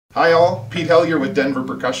Hi all, Pete Hellier with Denver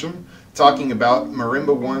Percussion, talking about Marimba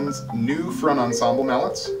 1's new front ensemble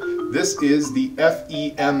mallets. This is the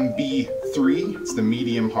FEMB3, it's the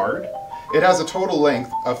medium hard. It has a total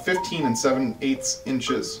length of 15 7/8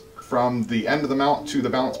 inches. From the end of the mallet to the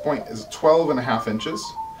balance point is 12.5 inches.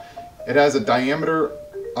 It has a diameter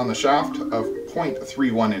on the shaft of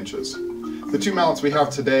 0.31 inches. The two mallets we have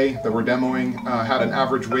today that we're demoing had an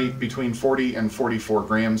average weight between 40 and 44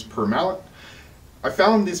 grams per mallet. I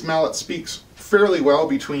found this mallet speaks fairly well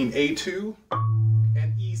between A2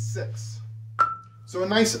 and E6. So a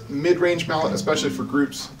nice mid-range mallet, especially for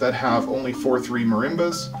groups that have only 4/3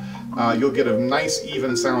 marimbas. You'll get a nice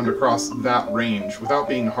even sound across that range without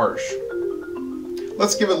being harsh.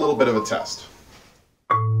 Let's give it a little bit of a test.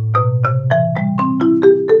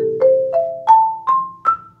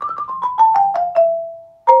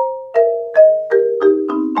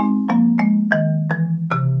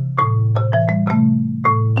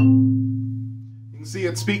 See,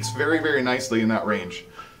 it speaks very nicely in that range.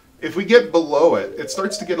 If we get below it, it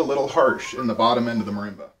starts to get a little harsh in the bottom end of the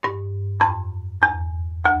marimba.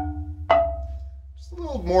 Just a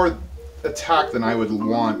little more attack than I would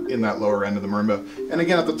want in that lower end of the marimba. And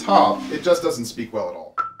again, at the top, it just doesn't speak well at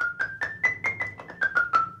all.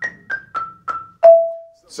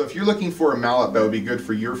 So if you're looking for a mallet that would be good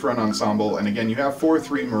for your front ensemble, and again, you have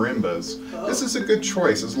 4/3 marimbas, this is a good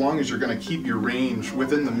choice as long as you're going to keep your range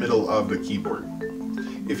within the middle of the keyboard.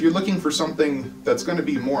 If you're looking for something that's going to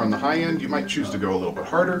be more on the high end, you might choose to go a little bit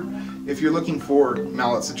harder. If you're looking for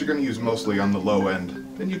mallets that you're going to use mostly on the low end,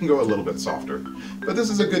 then you can go a little bit softer. But this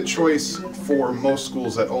is a good choice for most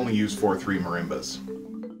schools that only use 4/3 marimbas.